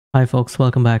Hi folks,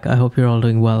 welcome back. I hope you're all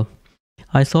doing well.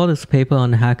 I saw this paper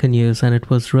on Hacker News and it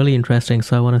was really interesting,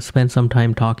 so I want to spend some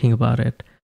time talking about it.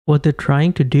 What they're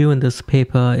trying to do in this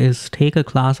paper is take a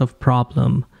class of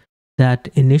problem that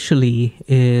initially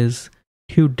is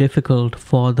too difficult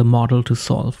for the model to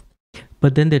solve.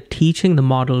 But then they're teaching the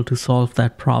model to solve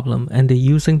that problem, and they're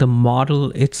using the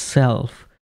model itself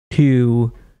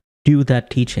to do that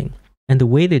teaching. And the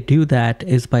way they do that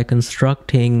is by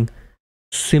constructing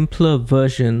simpler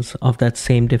versions of that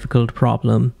same difficult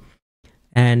problem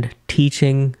and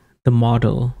teaching the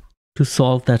model to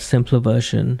solve that simpler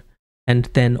version, and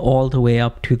then all the way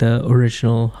up to the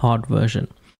original hard version.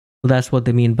 So that's what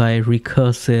they mean by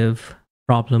recursive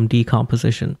problem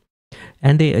decomposition.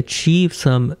 And they achieve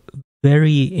some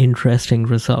very interesting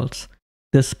results.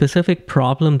 The specific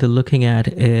problem they're looking at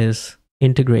is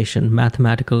integration,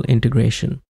 mathematical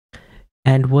integration.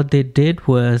 And what they did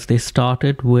was they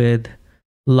started with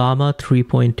Llama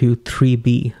 3.2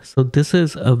 3B. So this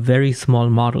is a very small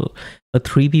model. A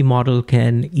 3B model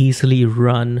can easily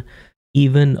run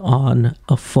even on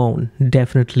a phone,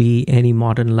 definitely any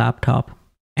modern laptop.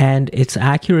 And its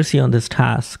accuracy on this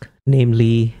task,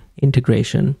 namely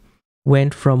integration,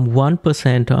 went from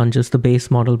 1% on just the base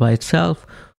model by itself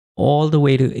all the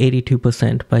way to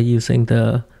 82% by using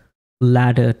the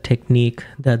ladder technique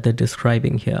that they're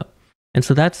describing here. And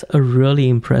so that's a really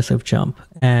impressive jump.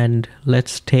 And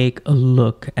let's take a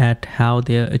look at how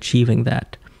they're achieving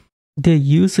that. They're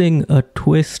using a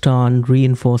twist on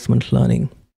reinforcement learning.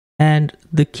 And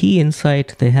the key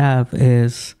insight they have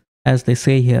is, as they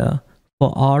say here, for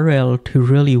RL to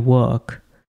really work,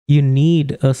 you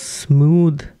need a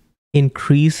smooth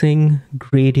increasing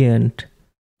gradient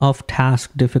of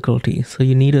task difficulty. So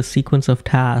you need a sequence of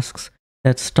tasks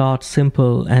that start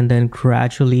simple and then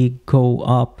gradually go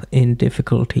up in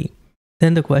difficulty.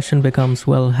 Then the question becomes,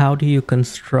 well, how do you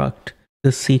construct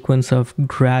the sequence of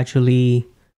gradually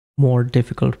more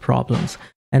difficult problems?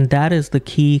 And that is the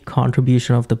key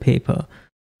contribution of the paper.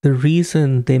 The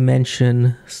reason they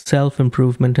mention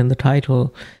self-improvement in the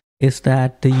title is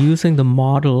that they're using the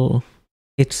model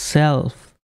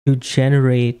itself to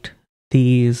generate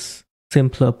these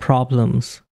simpler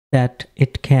problems that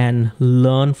it can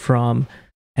learn from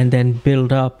and then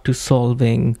build up to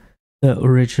solving the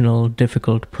original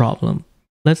difficult problem.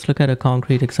 Let's look at a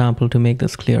concrete example to make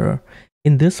this clearer.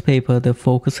 In this paper, they're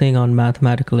focusing on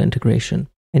mathematical integration.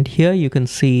 And here you can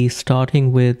see,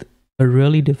 starting with a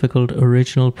really difficult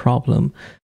original problem,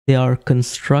 they are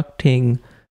constructing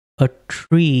a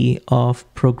tree of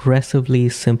progressively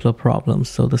simpler problems.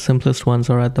 So the simplest ones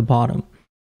are at the bottom.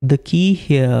 The key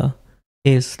here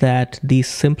is that these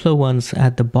simpler ones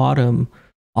at the bottom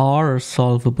are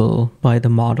solvable by the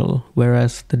model,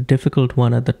 whereas the difficult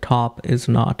one at the top is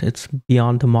not. It's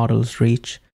beyond the model's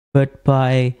reach. But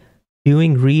by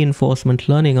doing reinforcement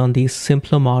learning on these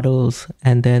simpler models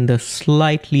and then the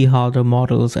slightly harder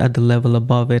models at the level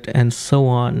above it and so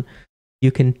on,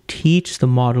 you can teach the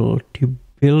model to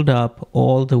build up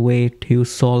all the way to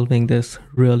solving this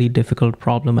really difficult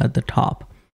problem at the top.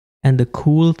 And the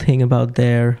cool thing about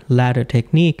their ladder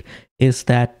technique is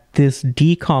that this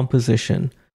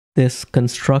decomposition, this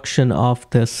construction of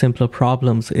the simpler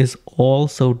problems, is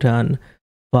also done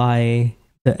by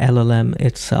the LLM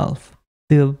itself.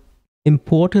 The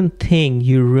important thing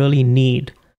you really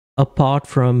need, apart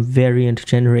from variant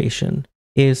generation,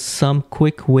 is some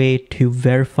quick way to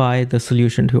verify the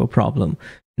solution to a problem.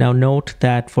 Now note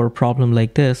that for a problem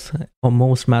like this, or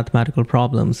most mathematical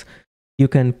problems, you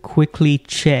can quickly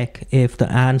check if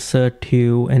the answer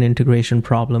to an integration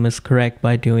problem is correct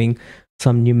by doing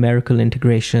some numerical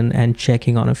integration and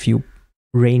checking on a few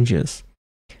ranges.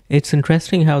 It's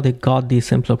interesting how they got these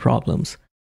simpler problems.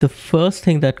 The first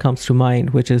thing that comes to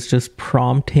mind, which is just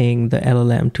prompting the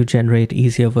LLM to generate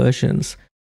easier versions,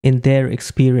 in their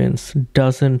experience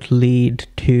doesn't lead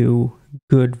to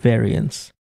good variance.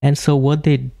 And so what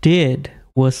they did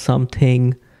was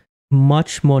something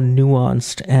much more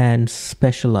nuanced and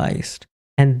specialized.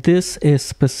 And this is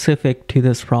specific to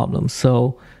this problem.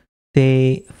 So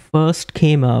they first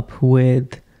came up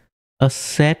with a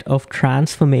set of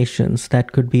transformations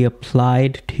that could be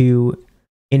applied to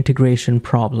integration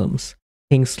problems.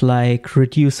 Things like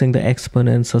reducing the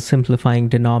exponents or simplifying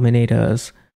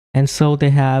denominators. And so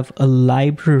they have a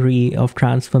library of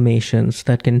transformations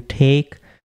that can take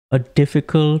a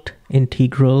difficult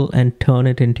integral and turn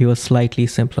it into a slightly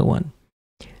simpler one.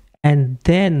 And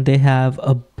then they have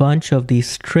a bunch of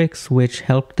these tricks which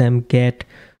help them get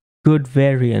good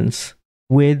variance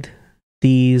with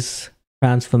these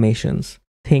transformations.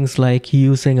 Things like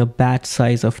using a batch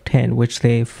size of 10, which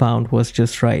they found was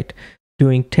just right,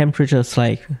 doing temperature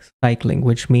cycling,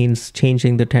 which means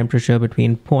changing the temperature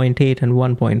between 0.8 and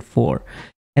 1.4.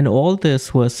 And all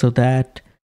this was so that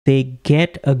they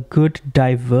get a good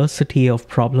diversity of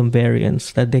problem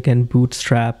variants that they can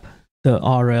bootstrap the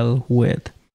RL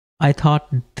with. I thought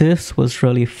this was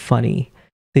really funny.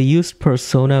 They used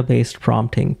persona-based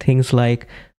prompting, things like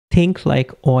think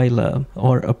like Euler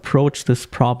or approach this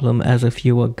problem as if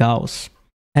you were Gauss.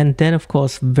 And then, of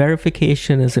course,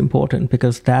 verification is important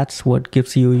because that's what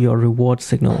gives you your reward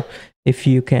signal if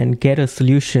you can get a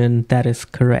solution that is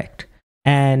correct.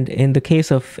 And in the case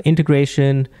of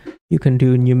integration, you can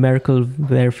do numerical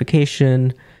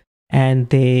verification, and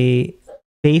they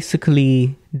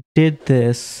basically did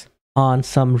this on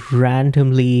some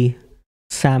randomly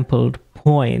sampled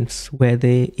points where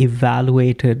they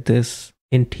evaluated this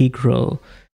integral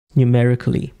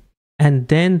numerically. And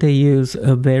then they use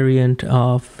a variant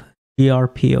of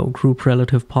GRPO, Group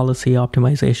Relative Policy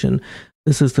Optimization.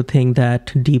 This is the thing that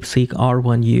DeepSeek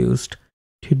R1 used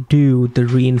to do the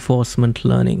reinforcement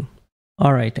learning.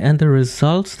 All right, and the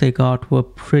results they got were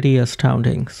pretty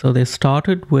astounding. So they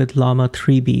started with Llama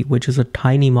 3B, which is a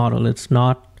tiny model. It's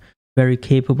not very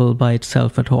capable by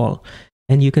itself at all.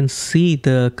 And you can see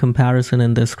the comparison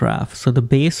in this graph. So the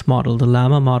base model, the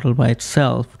Llama model by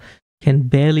itself, can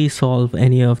barely solve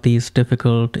any of these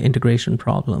difficult integration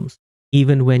problems,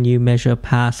 even when you measure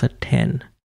pass at 10.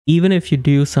 Even if you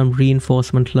do some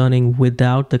reinforcement learning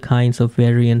without the kinds of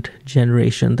variant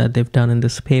generation that they've done in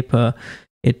this paper,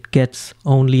 it gets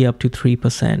only up to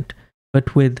 3%.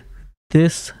 But with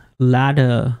this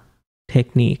ladder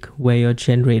technique, where you're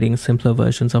generating simpler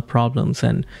versions of problems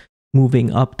and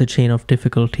moving up the chain of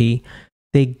difficulty,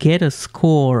 they get a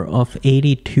score of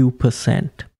 82%.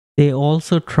 They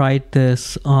also tried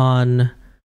this on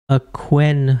a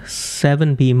Quen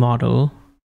 7B model,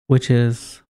 which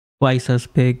is twice as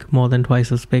big, more than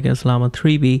twice as big as Llama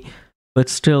 3B, but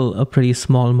still a pretty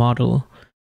small model,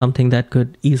 something that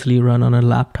could easily run on a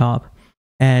laptop.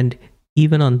 And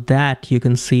even on that, you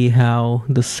can see how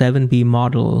the 7B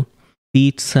model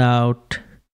beats out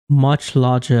much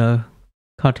larger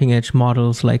cutting-edge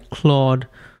models like Claude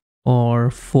or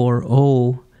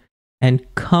 4o, and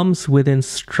comes within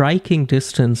striking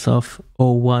distance of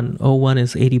O1. O1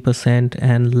 is 80%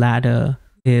 and ladder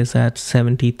is at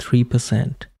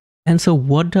 73%. And so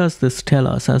what does this tell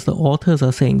us? As the authors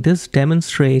are saying, this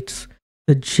demonstrates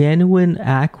the genuine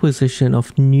acquisition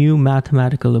of new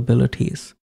mathematical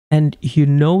abilities. And you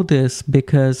know this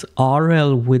because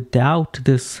RL without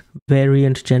this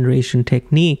variant generation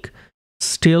technique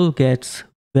still gets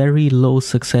very low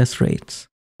success rates.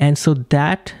 And so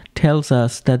that tells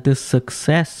us that this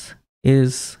success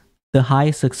is, the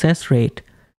high success rate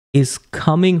is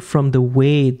coming from the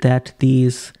way that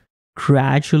these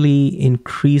gradually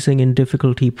increasing in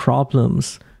difficulty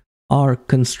problems are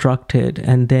constructed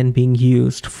and then being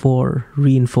used for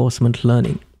reinforcement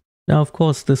learning. Now, of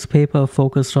course, this paper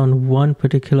focused on one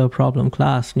particular problem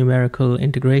class, numerical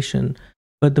integration,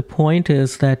 but the point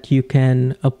is that you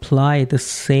can apply the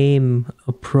same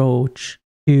approach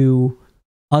to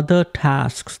other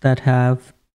tasks that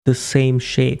have the same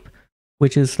shape,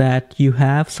 which is that you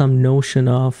have some notion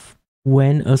of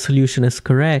when a solution is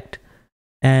correct,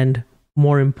 and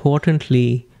more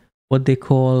importantly, what they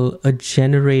call a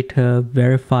generator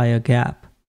verifier gap,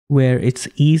 where it's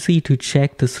easy to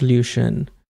check the solution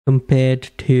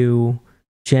compared to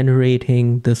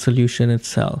generating the solution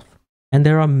itself. And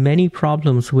there are many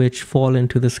problems which fall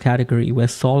into this category, where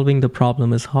solving the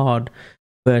problem is hard,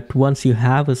 but once you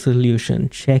have a solution,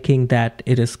 checking that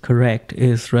it is correct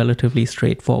is relatively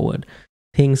straightforward.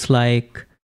 Things like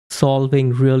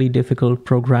solving really difficult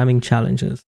programming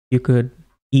challenges. You could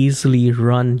easily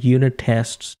run unit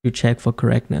tests to check for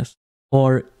correctness.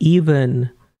 Or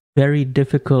even very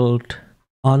difficult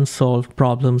unsolved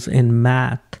problems in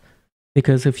math,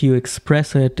 because if you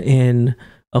express it in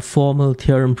a formal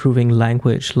theorem proving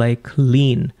language like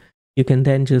Lean, you can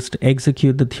then just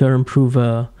execute the theorem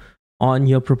prover on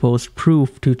your proposed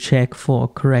proof to check for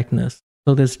correctness.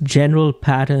 So this general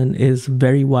pattern is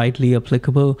very widely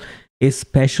applicable,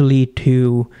 especially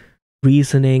to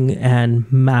reasoning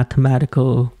and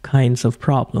mathematical kinds of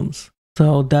problems.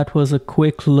 So that was a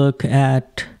quick look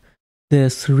at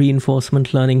this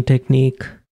reinforcement learning technique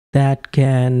that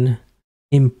can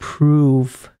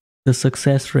improve the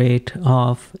success rate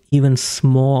of even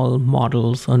small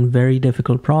models on very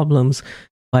difficult problems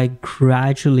by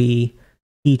gradually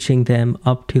teaching them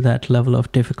up to that level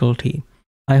of difficulty.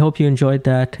 I hope you enjoyed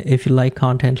that. If you like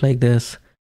content like this,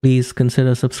 please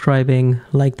consider subscribing,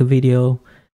 like the video,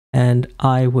 and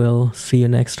I will see you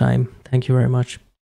next time. Thank you very much.